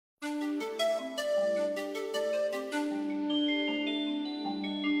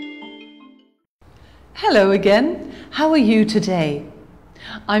Hello again. How are you today?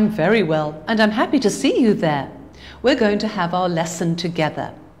 I'm very well and I'm happy to see you there. We're going to have our lesson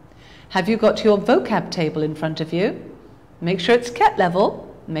together. Have you got your vocab table in front of you? Make sure it's Ket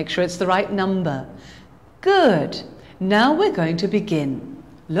level. Make sure it's the right number. Good. Now we're going to begin.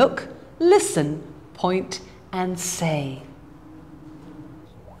 Look, listen, point and say.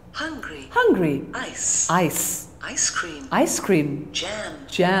 Hungry. Hungry. Ice. Ice. Ice cream. Ice cream. Jam.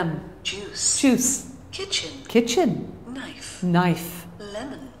 Jam. Juice. Juice. Kitchen. Kitchen. Knife. Knife.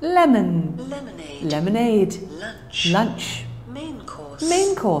 Lemon. Lemon. Lemonade. Lemonade. Lunch. Lunch. Main course.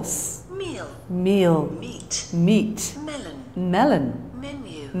 Main course. Meal. Meal. Meat. Meat. Melon. Melon.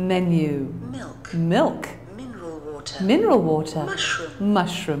 Menu. Menu. Milk. Milk. Mineral water. Mineral water. Mushroom.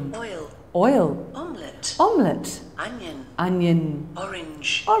 Mushroom. Oil. Oil. Omelette. Omelette. Onion. Onion.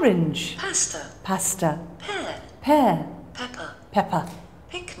 Orange. Orange. Pasta. Pasta. Pear. Pear. Pepper. Pepper.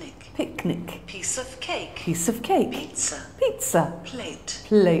 Picnic. Picnic. Piece of cake. Piece of cake. Pizza. Pizza. Plate.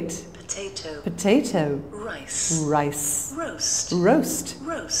 Plate. Potato. Potato. Rice. Rice. Roast. Roast.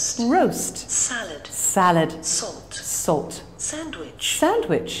 Roast. Roast. Salad. Salad. Salt. Salt. Sandwich.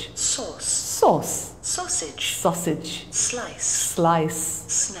 Sandwich. Sauce. Sauce. Sausage. Sausage. Slice. Slice.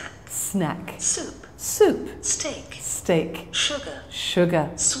 Snack. Snack. Soup. Soup. Steak. Steak. Sugar.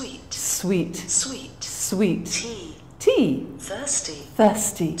 Sugar. Sweet. Sweet. Sweet. Sweet. Tea. Tea. Thirsty.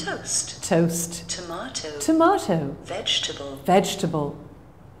 Thirsty. Toast. Toast. Tomato. Tomato. Vegetable. Vegetable.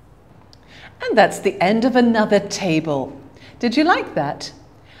 And that's the end of another table. Did you like that?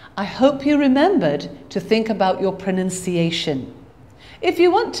 I hope you remembered to think about your pronunciation. If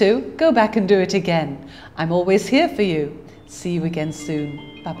you want to, go back and do it again. I'm always here for you. See you again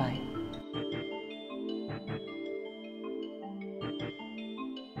soon. Bye-bye.